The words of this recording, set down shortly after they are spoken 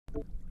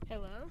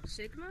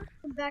Sigma?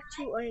 Welcome back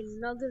to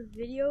another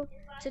video.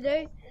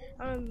 Today,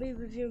 I'm going to be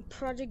reviewing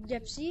Project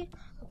Depsi.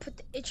 I'll put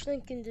the itch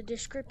link in the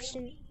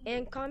description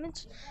and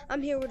comments.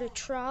 I'm here with a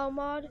trial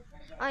mod.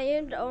 I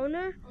am the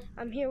owner.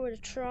 I'm here with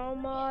a trial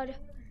mod,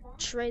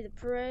 Trey the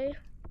Prey,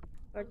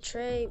 or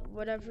Trey,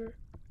 whatever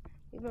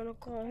you want to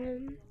call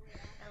him.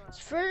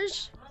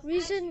 First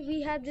reason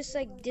we have this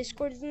like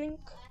Discord link,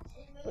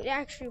 but it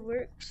actually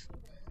works.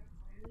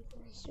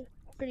 It's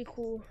pretty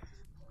cool.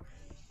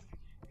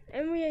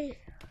 And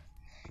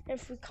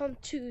if we come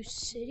to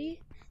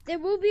city, there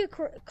will be a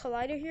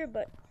collider here,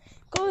 but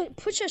go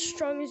push as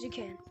strong as you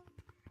can.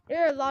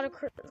 There are a lot of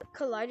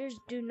colliders,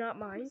 do not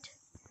mind,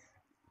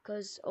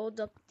 because old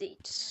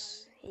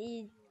updates,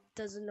 he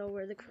doesn't know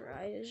where the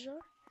colliders are.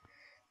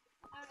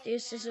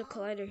 This is a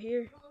collider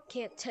here,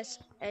 can't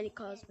test any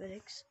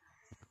cosmetics.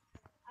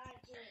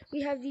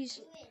 We have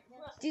these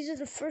are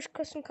the first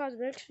custom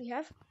cosmetics we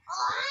have.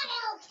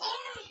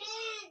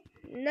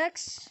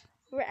 Next,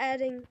 we're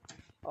adding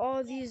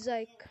all these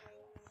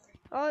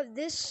all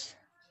this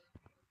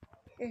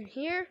in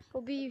here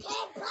will be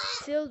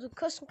filled with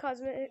custom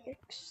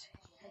cosmetics.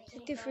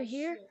 Something for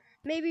here.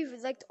 Maybe if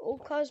you like the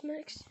old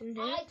cosmetics in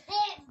there.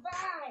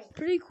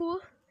 Pretty cool.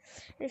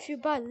 And if you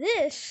buy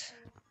this,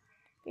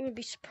 you're gonna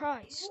be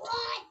surprised.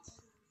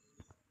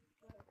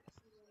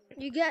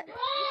 You get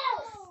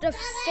the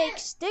fake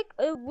stick.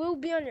 It will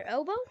be on your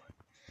elbow.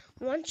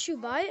 Once you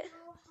buy it,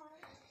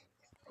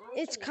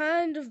 it's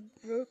kind of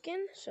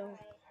broken, so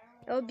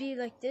it'll be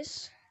like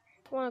this.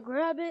 You wanna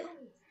grab it?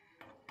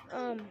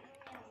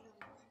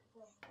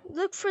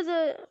 Look for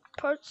the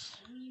parts,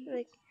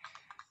 like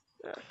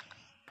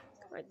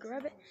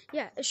grab it.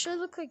 Yeah, it should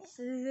look like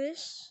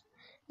this.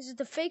 This is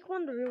the fake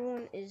one. The real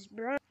one is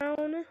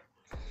brown.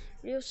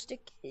 Real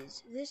stick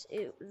is this.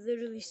 It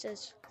literally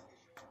says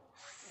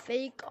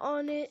fake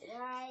on it.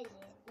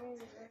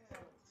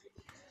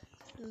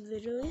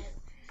 Literally.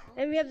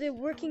 And we have the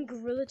working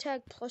Gorilla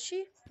Tag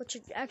plushie, which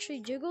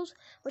actually jiggles,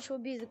 which will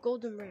be the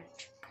golden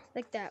branch,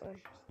 like that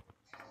one.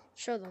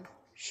 Show them.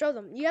 Show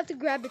them. You have to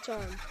grab its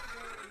arm.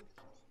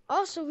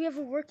 Also, we have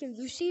a working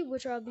Lucy,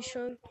 which I'll be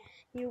showing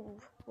you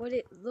what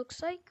it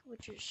looks like,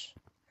 which is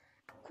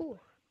cool.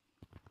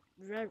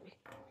 Very.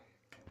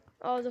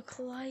 Oh, the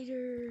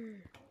collider.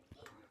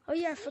 Oh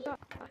yeah, I forgot.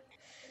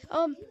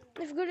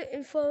 If you go to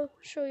info,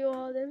 show you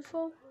all the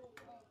info.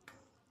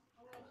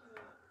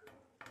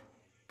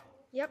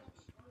 Yep.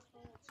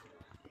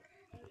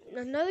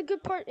 Another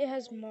good part, it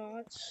has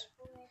mods.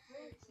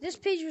 This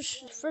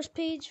page, first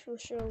page, will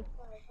show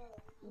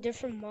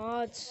different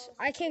mods.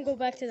 I can't go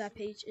back to that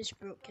page, it's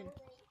broken.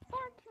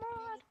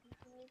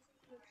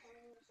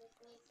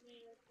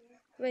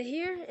 But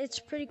here, it's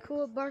pretty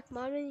cool. Bark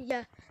modding,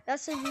 yeah,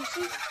 that's a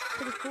Lucy,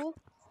 pretty cool.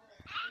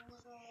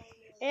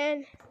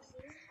 And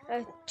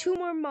 2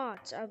 more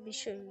mods I'll be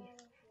showing you,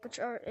 which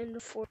are in the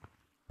 4th.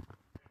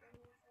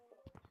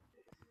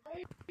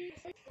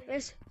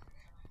 Yes.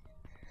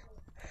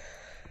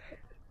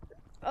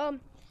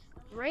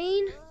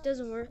 Rain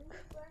doesn't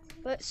work,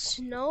 but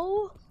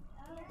snow,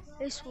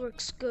 this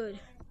works good.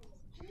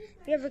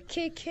 We have a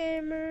kick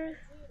hammer.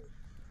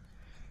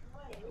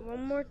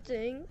 One more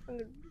thing, I'm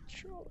gonna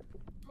show it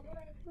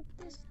with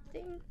this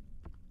thing.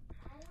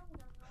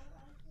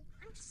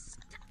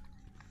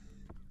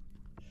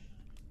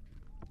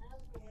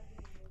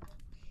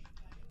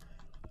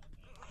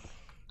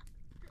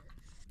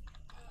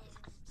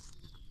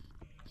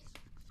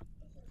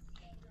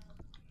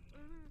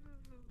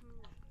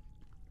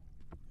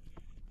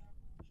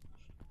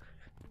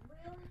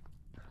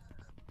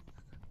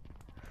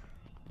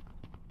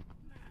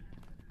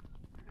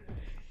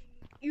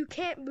 You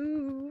can't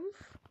move.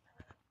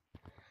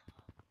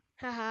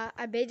 Haha,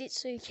 I made it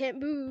so you can't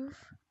move.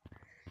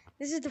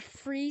 This is the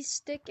freeze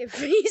stick. It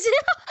freezes.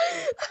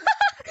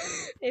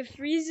 It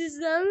freezes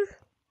them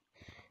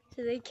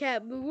so they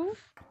can't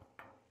move.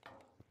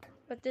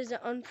 But there's an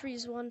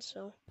unfreeze one,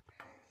 so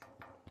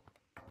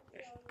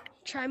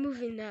try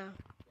moving now.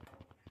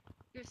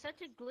 You're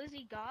such a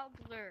glizzy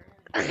gobbler.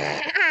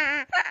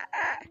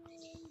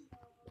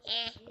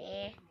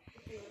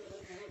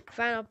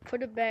 Fine, I'll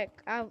put it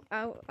back. Ow,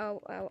 ow,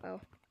 ow, ow,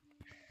 ow.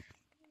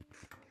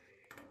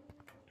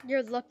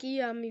 You're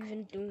lucky I'm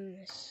even doing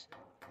this.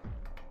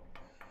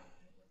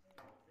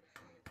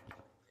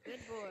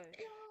 Good boy.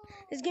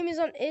 This game is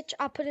on itch.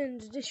 I'll put it in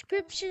the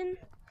description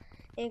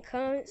and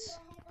comments.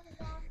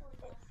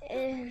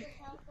 And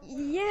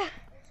yeah.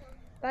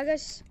 Bye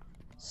guys.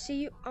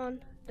 See you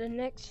on the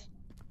next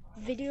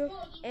video.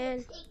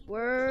 And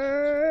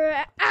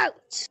we're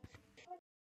out.